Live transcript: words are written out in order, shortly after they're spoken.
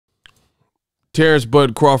Terence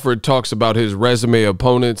Bud Crawford talks about his resume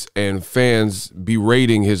opponents and fans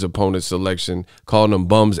berating his opponent's selection, calling them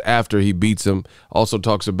bums after he beats them. Also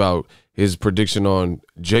talks about his prediction on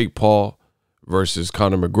Jake Paul versus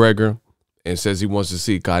Conor McGregor and says he wants to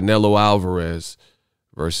see Canelo Alvarez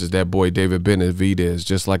versus that boy David Benavidez,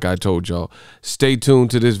 just like I told y'all. Stay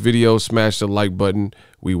tuned to this video. Smash the like button.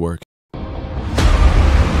 We work.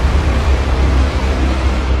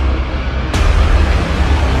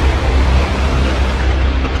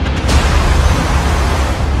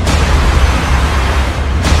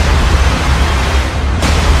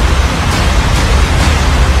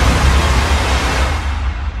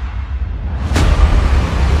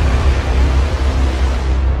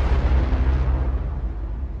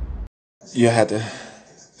 You had to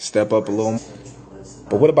step up a little.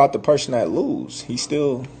 But what about the person that lose? He's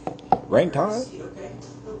still ranked high?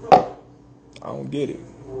 I don't get it.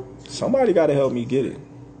 Somebody got to help me get it.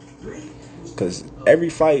 Because every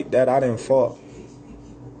fight that I done fought,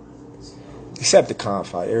 except the Khan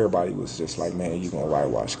fight, everybody was just like, man, you going to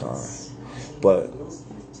whitewash Khan. But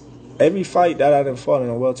every fight that I done fought in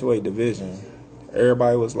the welterweight division,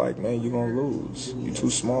 everybody was like, man, you going to lose. You too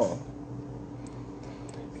small.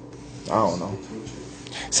 I don't know.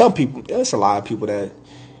 Some people, there's a lot of people that,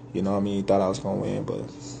 you know what I mean, thought I was going to win, but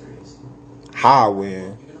how I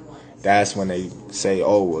win, that's when they say,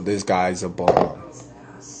 oh, well, this guy's a bum.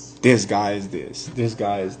 This guy is this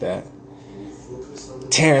guy is that.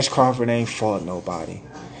 Terence Crawford ain't fought nobody.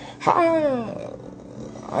 How?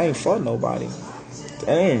 I ain't fought nobody.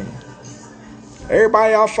 Dang.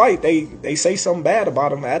 Everybody I fight, they say something bad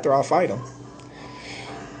about him after I fight him.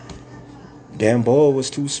 Gamboa was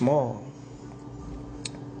too small.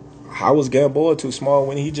 How was Gamboa too small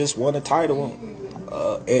when he just won a title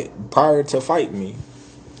prior to fighting me?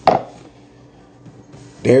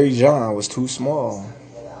 Barry John was too small.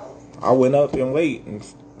 I went up in weight and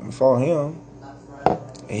fought him.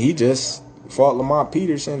 And he just fought Lamont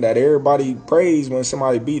Peterson that everybody praised when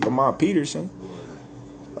somebody beat Lamont Peterson.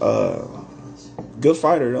 Good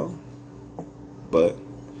fighter, though. But,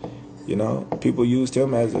 you know, people used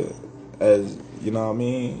him as you know what I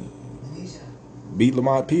mean, beat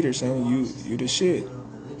Lamont Peterson, you the shit.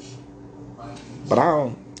 But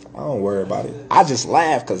I don't worry about it. I just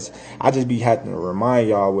laugh because I just be having to remind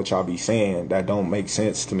y'all what y'all be saying that don't make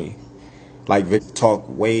sense to me. Like Victor talk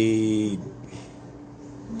way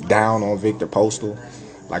down on Victor Postal,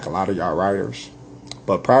 like a lot of y'all writers.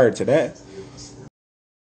 But prior to that,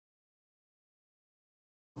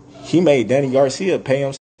 he made Danny Garcia pay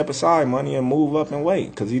him step aside money and move up in weight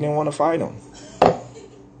because he didn't want to fight him.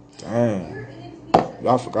 Dang.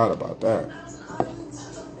 Y'all forgot about that.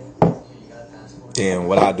 Then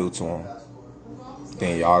what I do to him?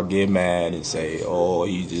 Then y'all get mad and say, oh,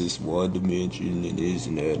 he just one dimension and this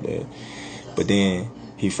and that. But then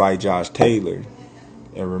he fight Josh Taylor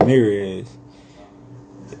and Ramirez,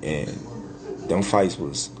 and them fights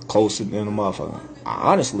was closer than a motherfucker.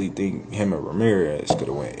 I honestly think him and Ramirez could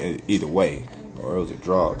have went either way, or it was a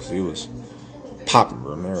draw, because he was popping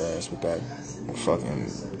Ramirez with that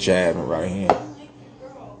fucking jab and right hand.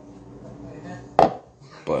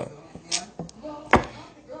 But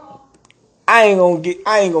I ain't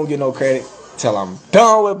gonna get no credit till I'm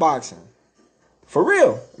done with boxing. For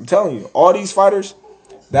real, I'm telling you, all these fighters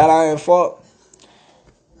that I ain't fought,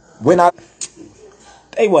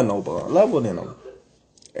 they wasn't no bum level in them.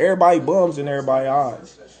 Everybody bums in everybody's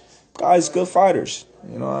eyes. Guys, good fighters.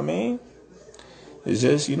 You know what I mean? It's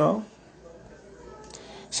just, you know,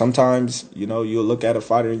 sometimes, you know, you'll look at a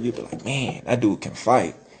fighter and you'll be like, man, that dude can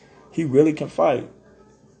fight. He really can fight.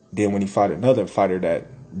 Then when he fight another fighter that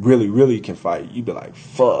really, really can fight, you be like,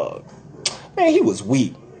 fuck. Man, he was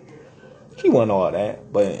weak. He wasn't all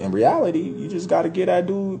that. But in reality, you just got to get that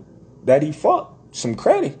dude that he fought some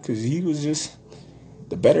credit, because he was just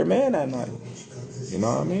the better man that night. You know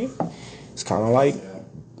what I mean? It's kind of like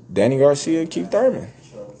Danny Garcia and Keith Thurman.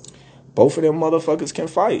 Both of them motherfuckers can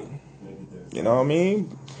fight. You know what I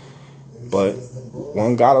mean? But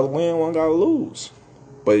one gotta win, one gotta lose.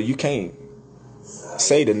 But you can't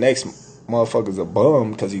say the next motherfucker's a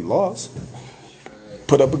bum because he lost.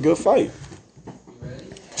 Put up a good fight.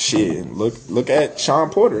 Shit, look at Sean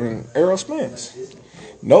Porter and Errol Spence.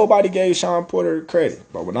 Nobody gave Sean Porter credit.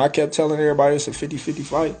 But when I kept telling everybody it's a 50-50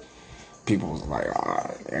 fight, people was like,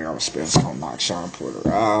 Errol Spence gonna knock Sean Porter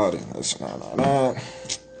out and this and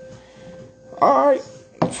that. All right.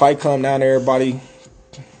 Fight come down to everybody.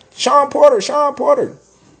 Sean Porter.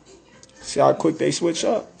 See how quick they switch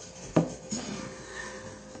up.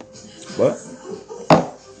 But I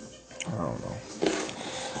don't know.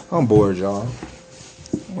 I'm bored, y'all.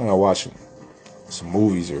 I'm gonna watch some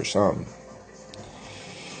movies or something.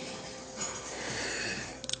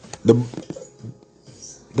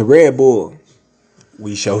 The Red Bull,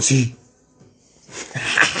 we shall see.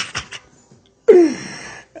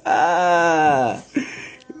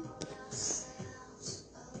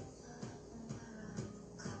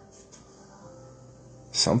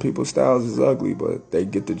 Some people's styles is ugly, but they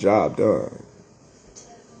get the job done.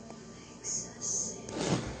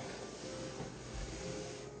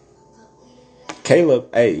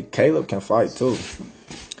 Caleb can fight too.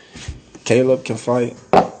 Caleb can fight.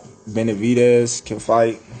 Benavidez can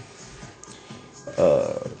fight.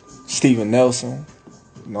 Steven Nelson.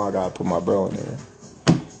 You know I gotta put my bro in there.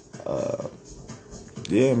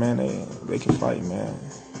 Yeah, man, they can fight, man.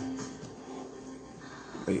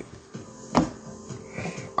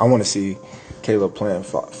 I want to see Caleb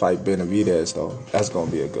fight Benavidez though. That's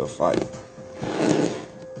gonna be a good fight.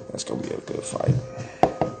 That's gonna be a good fight.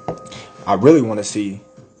 I really want to see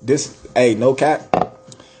this. Hey, no cap.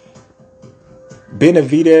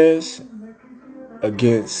 Benavidez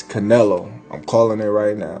against Canelo. I'm calling it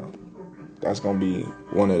right now. That's gonna be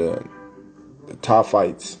one of the top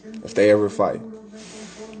fights if they ever fight.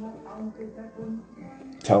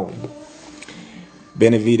 Tell me.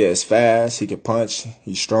 Benavidez fast. He can punch.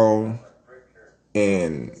 He's strong,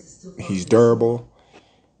 and he's durable.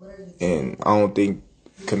 And I don't think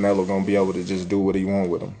Canelo gonna be able to just do what he want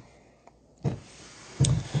with him.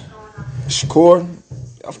 Shakur,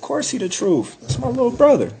 of course he the truth. That's my little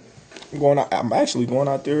brother. I'm actually going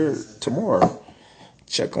out there tomorrow.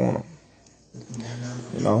 Check on him.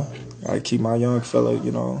 You know, I keep my young fella,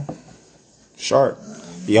 you know, sharp.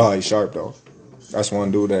 He always sharp though. That's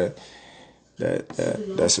one dude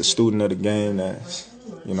that's a student of the game. That's,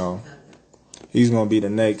 you know, he's gonna be the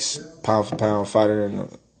next pound for pound fighter and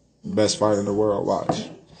the best fighter in the world. Watch.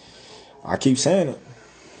 I keep saying it.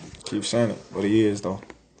 But he is though.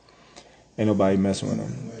 Ain't nobody messing with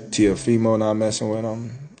him. Teofimo not messing with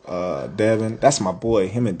him. Devin, that's my boy.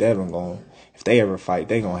 Him and Devin going, if they ever fight,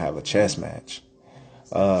 they gonna have a chess match.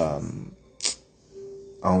 I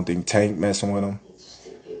don't think Tank messing with him.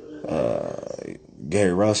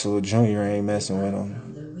 Gary Russell Jr. ain't messing with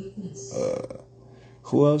him.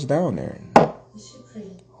 Who else down there?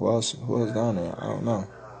 Who else down there? I don't know.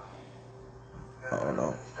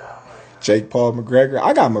 Jake Paul McGregor.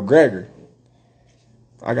 I got McGregor.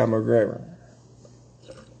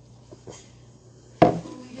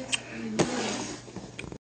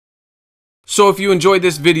 So if you enjoyed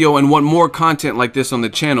this video and want more content like this on the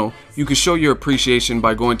channel, you can show your appreciation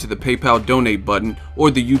by going to the PayPal donate button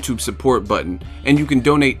or the YouTube support button, and you can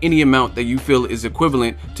donate any amount that you feel is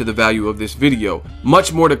equivalent to the value of this video.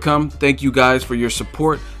 Much more to come. Thank you guys for your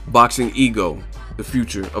support. Boxingego, the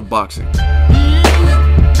future of boxing.